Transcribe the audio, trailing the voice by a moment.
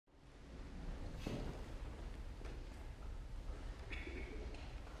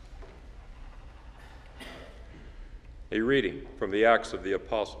A reading from the Acts of the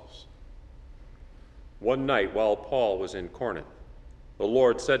Apostles. One night while Paul was in Corinth, the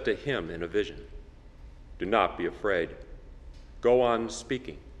Lord said to him in a vision, "Do not be afraid. Go on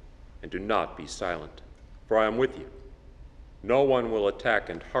speaking, and do not be silent, for I am with you. No one will attack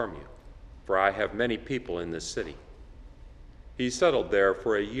and harm you, for I have many people in this city." He settled there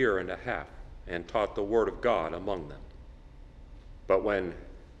for a year and a half and taught the word of God among them. But when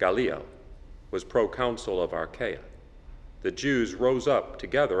Gallio was proconsul of Achaia, the Jews rose up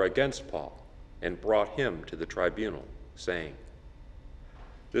together against Paul and brought him to the tribunal, saying,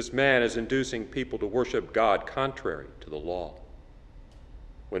 "This man is inducing people to worship God contrary to the law."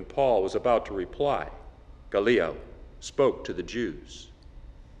 When Paul was about to reply, Gallio spoke to the Jews.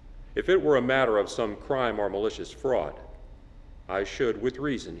 "If it were a matter of some crime or malicious fraud, I should with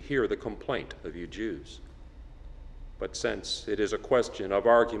reason hear the complaint of you Jews. But since it is a question of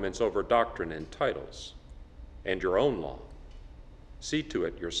arguments over doctrine and titles, and your own law, see to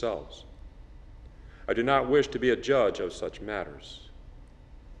it yourselves. I do not wish to be a judge of such matters."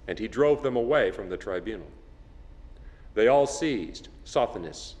 And he drove them away from the tribunal. They all seized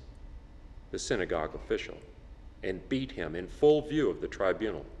Sosthenes, the synagogue official, and beat him in full view of the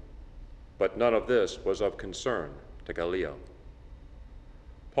tribunal. But none of this was of concern to Gallio.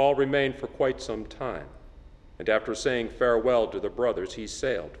 Paul remained for quite some time, and after saying farewell to the brothers, he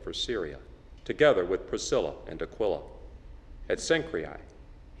sailed for Syria, together with Priscilla and Aquila. At Cenchreae,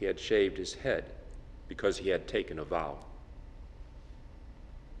 he had shaved his head because he had taken a vow.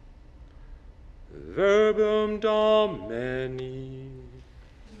 Verbum Domini.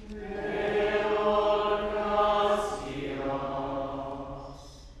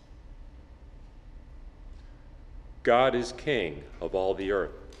 God is King of all the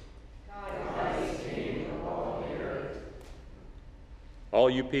earth. God is King of all the earth. All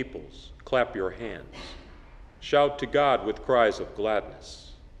you peoples, clap your hands. Shout to God with cries of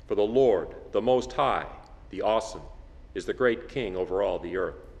gladness. For the Lord, the Most High, the Awesome, is the great King over all the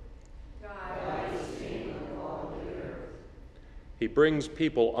earth. God is King of all the earth. He brings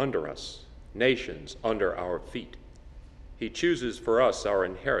people under us, nations under our feet. He chooses for us our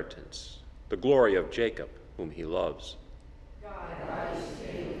inheritance, the glory of Jacob, whom he loves. God is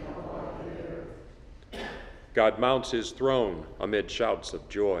King of all the earth. God mounts his throne amid shouts of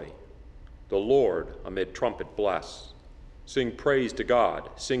joy, the Lord amid trumpet blasts. Sing praise to God,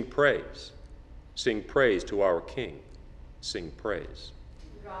 sing praise. Sing praise to our King, sing praise.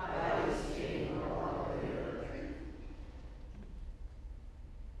 God is King of all the earth.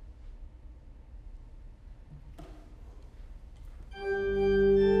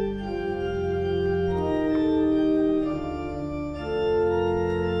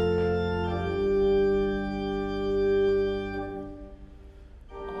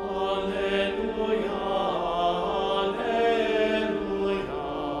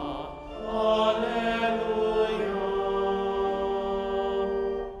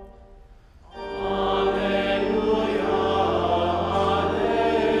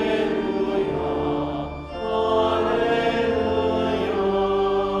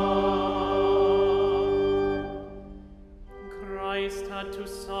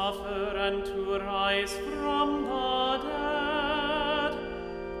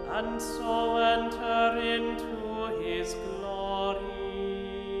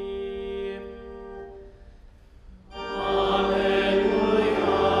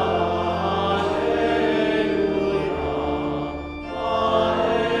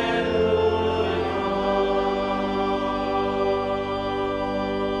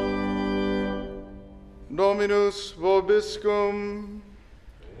 Dominus vobiscum,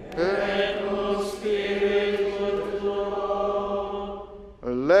 et cum spiritu tuo.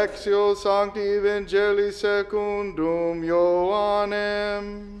 Lectio Sancti Evangelii secundum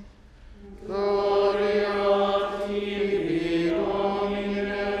Ioannem. Gloria tibi,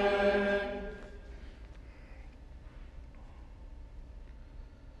 Domine.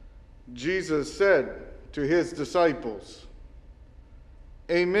 Jesus said to his disciples,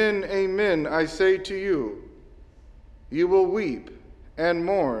 "Amen, amen, I say to you, you will weep and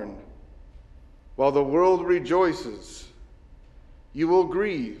mourn, while the world rejoices. You will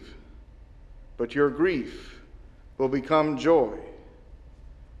grieve, but your grief will become joy.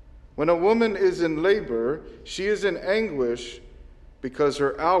 When a woman is in labor, she is in anguish because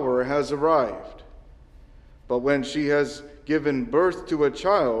her hour has arrived. But when she has given birth to a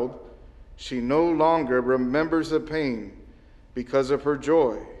child, she no longer remembers the pain because of her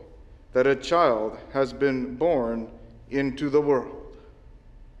joy that a child has been born into the world.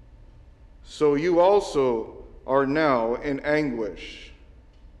 So you also are now in anguish.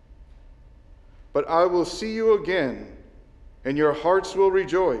 But I will see you again, and your hearts will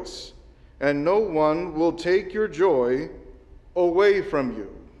rejoice, and no one will take your joy away from you.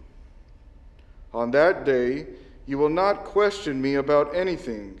 On that day, you will not question me about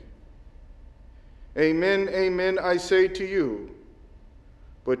anything. Amen, amen, I say to you,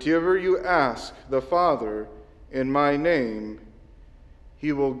 whatever you ask the Father in my name,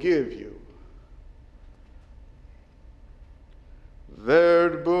 he will give you.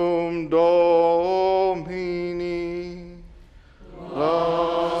 Verbum Domini,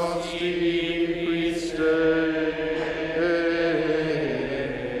 lasti Christe.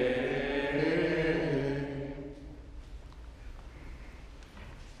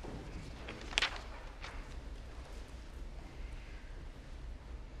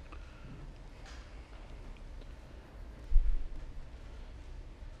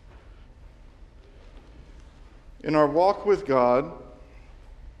 In our walk with God,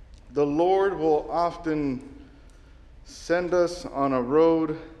 the Lord will often send us on a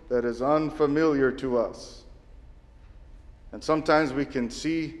road that is unfamiliar to us. And sometimes we can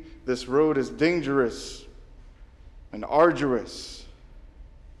see this road as dangerous and arduous.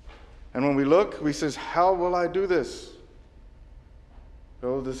 And when we look, we say, how will I do this?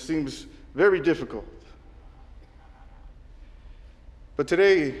 Oh, this seems very difficult. But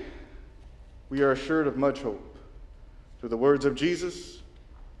today, we are assured of much hope. Through the words of Jesus,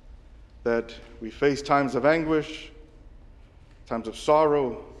 that we face times of anguish, times of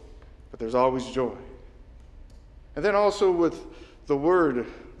sorrow, but there's always joy. And then also with the word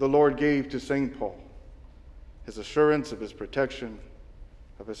the Lord gave to St. Paul, his assurance of his protection,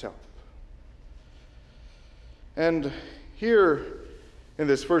 of his help. And here in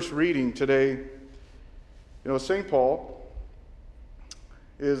this first reading today, St. Paul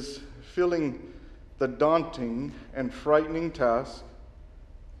is feeling the daunting and frightening task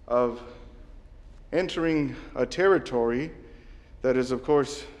of entering a territory that is, of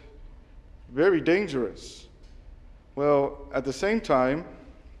course, very dangerous. Well, at the same time,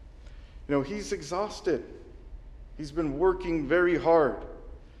 he's exhausted. He's been working very hard.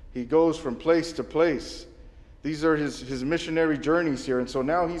 He goes from place to place. These are his missionary journeys here, and so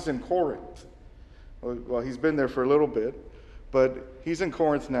now he's in Corinth. Well, he's been there for a little bit, but he's in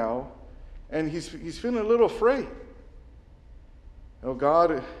Corinth now. And he's feeling a little afraid.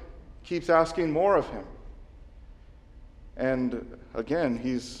 God keeps asking more of him. And again,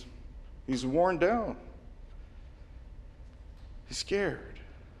 he's worn down. He's scared.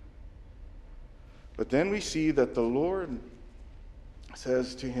 But then we see that the Lord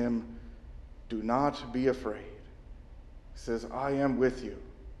says to him, do not be afraid. He says, I am with you.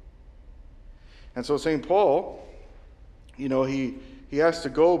 And so St. Paul, he has to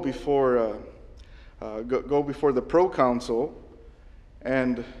go before the proconsul,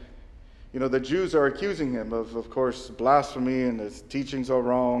 and the Jews are accusing him of course, blasphemy, and his teachings are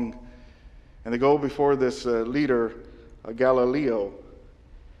wrong. And they go before this leader, Galileo,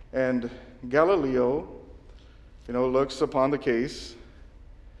 and Galileo, looks upon the case.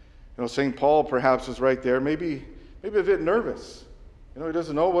 St. Paul perhaps is right there, maybe a bit nervous. He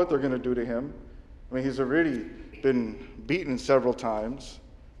doesn't know what they're going to do to him. I mean, he's already been beaten several times,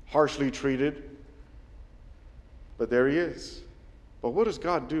 harshly treated. But there he is. But what does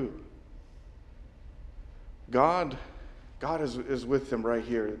God do? God is with him right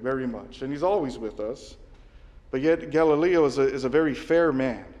here very much, and he's always with us. But yet Galileo is a very fair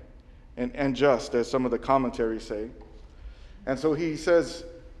man and just, as some of the commentaries say. And so he says,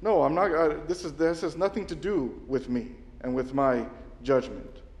 no, I'm not. This has nothing to do with me and with my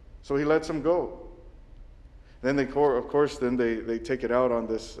judgment. So he lets him go. Then they take it out on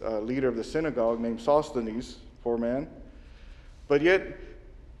this leader of the synagogue named Sosthenes, poor man. But yet,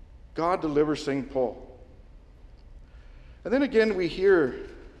 God delivers St. Paul. And then again, we hear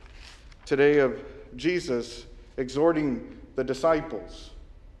today of Jesus exhorting the disciples.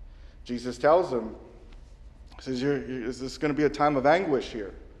 Jesus tells them, he says, is this going to be a time of anguish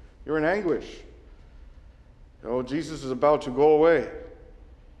here? You're in anguish. Jesus is about to go away.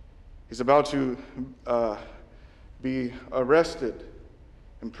 He's about to be arrested,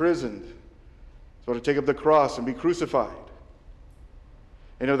 imprisoned. He's about to take up the cross and be crucified.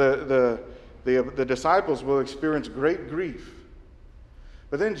 The disciples will experience great grief.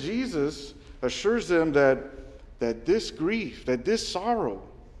 But then Jesus assures them that this grief, that this sorrow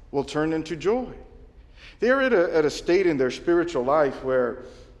will turn into joy. They're at a state in their spiritual life where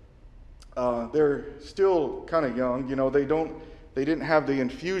they're still kind of young. They didn't have the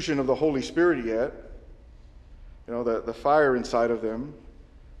infusion of the Holy Spirit yet. The fire inside of them.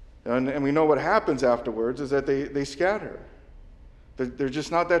 And we know what happens afterwards is that they scatter. They're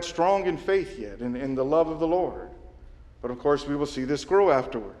just not that strong in faith yet, in the love of the Lord. But of course, we will see this grow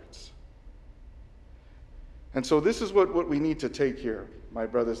afterwards. And so this is what we need to take here, my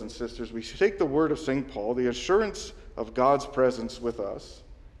brothers and sisters. We should take the word of St. Paul, the assurance of God's presence with us,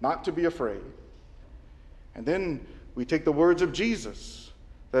 not to be afraid. And then we take the words of Jesus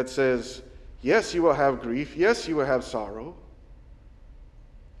that says, yes, you will have grief. Yes, you will have sorrow.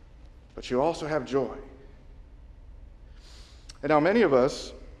 But you also have joy. And now many of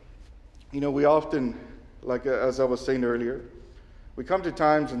us, we often, like as I was saying earlier, we come to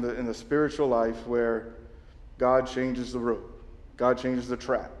times in the spiritual life where God changes the road. God changes the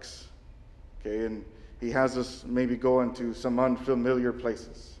tracks. Okay, and he has us maybe go into some unfamiliar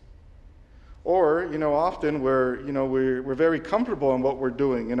places. Or, often we're very comfortable in what we're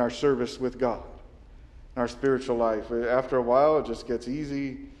doing in our service with God, in our spiritual life. After a while, it just gets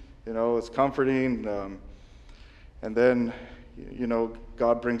easy, it's comforting, and then,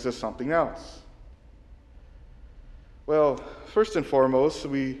 God brings us something else. Well, first and foremost,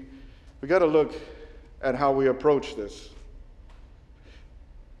 we got to look at how we approach this.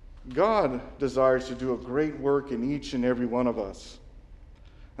 God desires to do a great work in each and every one of us.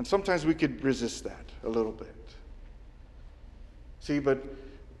 And sometimes we could resist that a little bit. See, but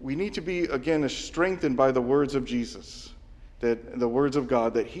we need to be, again, strengthened by the words of Jesus, that the words of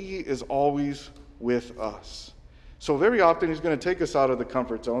God, that he is always with us. So very often he's going to take us out of the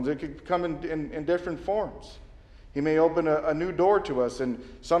comfort zones. It could come in different forms. He may open a new door to us and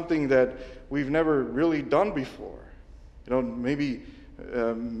something that we've never really done before. Maybe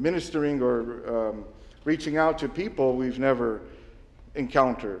ministering or reaching out to people we've never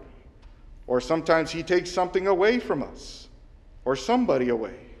encountered. Or sometimes he takes something away from us or somebody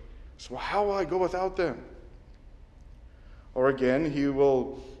away. So how will I go without them? Or again, he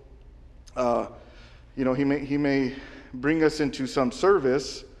will, he may bring us into some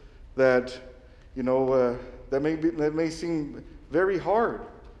service that, that may seem very hard,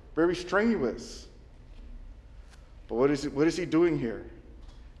 very strenuous. But what is he doing here?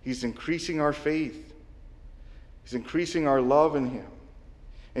 He's increasing our faith. He's increasing our love in him.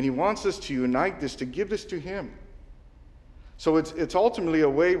 And he wants us to unite this, to give this to him. So it's ultimately a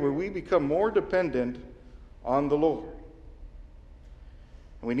way where we become more dependent on the Lord.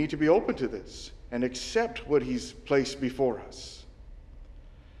 And we need to be open to this and accept what he's placed before us.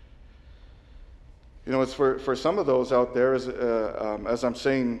 It's for some of those out there, as I'm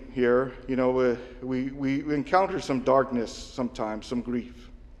saying here, we encounter some darkness sometimes, some grief.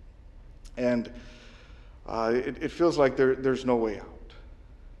 And it feels like there's no way out.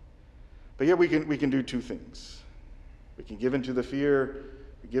 But yet we can do two things. We can give into the fear,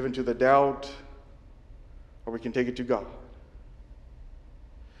 we give into the doubt, or we can take it to God.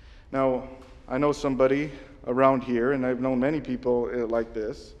 Now, I know somebody around here, and I've known many people like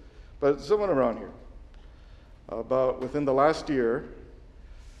this, but someone around here, about within the last year,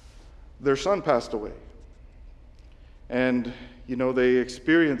 their son passed away. And, they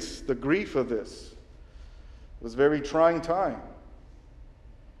experienced the grief of this. It was a very trying time.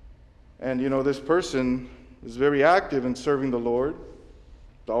 And, this person is very active in serving the Lord,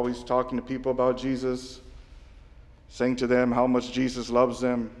 always talking to people about Jesus, saying to them how much Jesus loves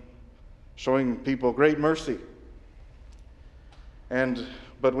them, showing people great mercy.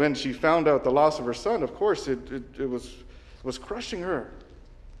 But when she found out the loss of her son, of course, it was crushing her.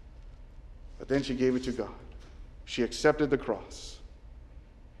 But then she gave it to God. She accepted the cross.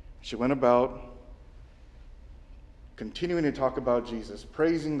 She went about continuing to talk about Jesus,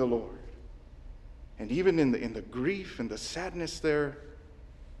 praising the Lord. And even in the grief and the sadness there,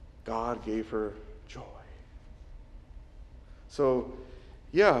 God gave her joy. So,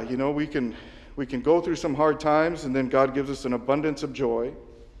 yeah, we can go through some hard times, and then God gives us an abundance of joy.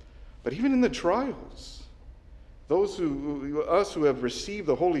 But even in the trials, us who have received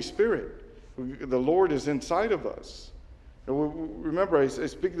the Holy Spirit, the Lord is inside of us. Remember, I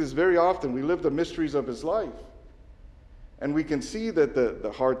speak this very often. We live the mysteries of his life. And we can see that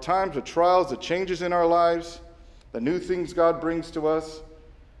the hard times, the trials, the changes in our lives, the new things God brings to us,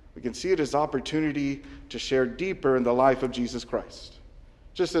 we can see it as opportunity to share deeper in the life of Jesus Christ.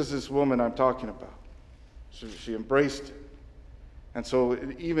 Just as this woman I'm talking about. She embraced it. And so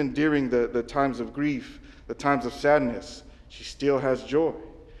even during the times of grief, the times of sadness, she still has joy.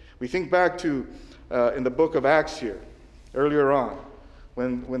 We think back to in the book of Acts here, earlier on,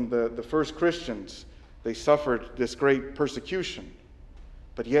 when the first Christians, they suffered this great persecution,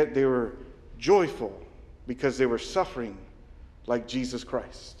 but yet they were joyful because they were suffering like Jesus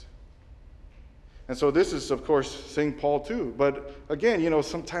Christ. And so this is, of course, St. Paul too. But again,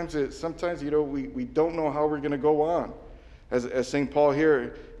 sometimes we don't know how we're going to go on, as St. Paul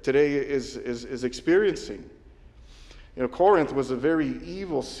here today is experiencing. Corinth was a very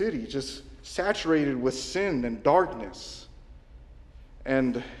evil city, just saturated with sin and darkness.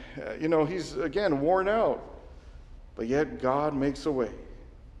 And, he's, again, worn out. But yet God makes a way.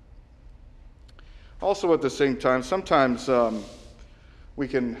 Also at the same time, sometimes we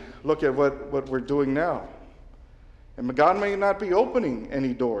can look at what we're doing now. And God may not be opening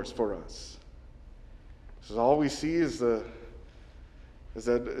any doors for us. So all we see is that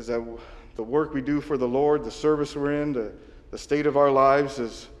the work we do for the Lord, the service we're in, the state of our lives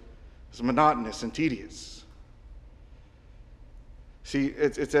is monotonous and tedious. See,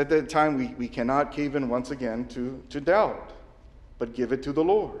 it's at that time we cannot cave in once again to doubt, but give it to the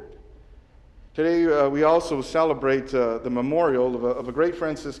Lord. Today we also celebrate the memorial of a great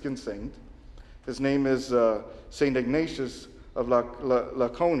Franciscan saint. His name is Saint Ignatius of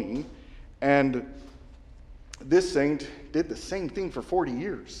Laconi, and this saint did the same thing for 40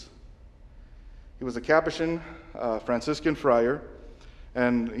 years. He was a Capuchin Franciscan friar,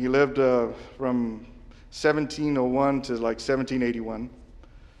 and he lived from 1701 to like 1781.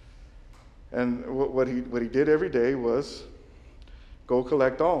 And what he did every day was go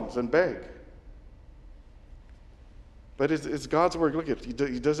collect alms and beg. But it's God's work. Look at it.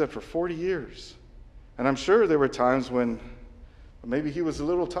 He does that for 40 years. And I'm sure there were times when maybe he was a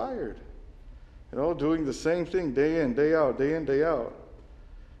little tired, doing the same thing day in, day out, day in, day out.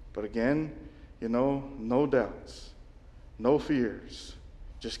 But again, no doubts, no fears.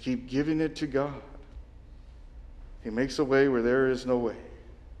 Just keep giving it to God. He makes a way where there is no way.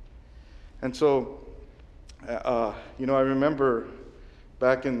 And so, I remember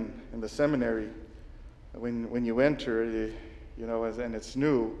back in the seminary, when you enter, and it's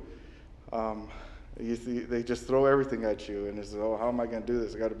new, they just throw everything at you, and it's, how am I going to do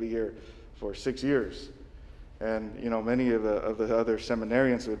this? I got to be here for 6 years. And many of the other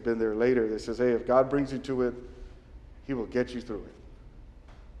seminarians who had been there later, they says, hey, if God brings you to it, He will get you through it.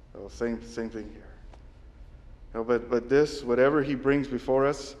 So same thing here. But this, whatever He brings before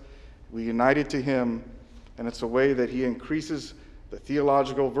us, we unite it to Him, and it's a way that He increases the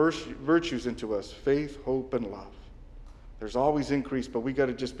theological virtues into us: faith, hope, and love. There's always increase, but we got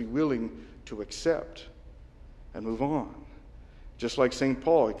to just be willing to accept and move on. Just like St.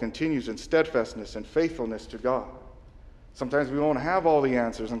 Paul, he continues in steadfastness and faithfulness to God. Sometimes we won't have all the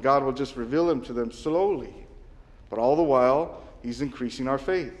answers, and God will just reveal them to them slowly. But all the while, He's increasing our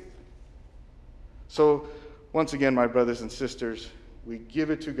faith. So, once again, my brothers and sisters, we give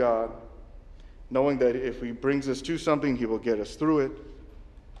it to God, knowing that if He brings us to something, He will get us through it.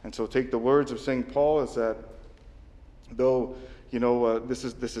 And so take the words of St. Paul is that though, this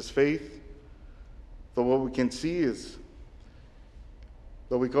is faith, though what we can see is,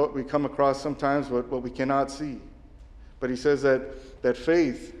 though we come across sometimes what we cannot see. But he says that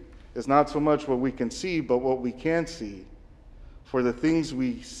faith is not so much what we can see, but what we can see. For the things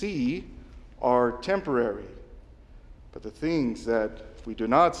we see are temporary, but the things that we do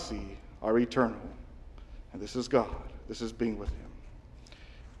not see are eternal. And this is God. This is being with Him.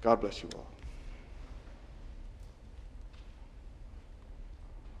 God bless you all.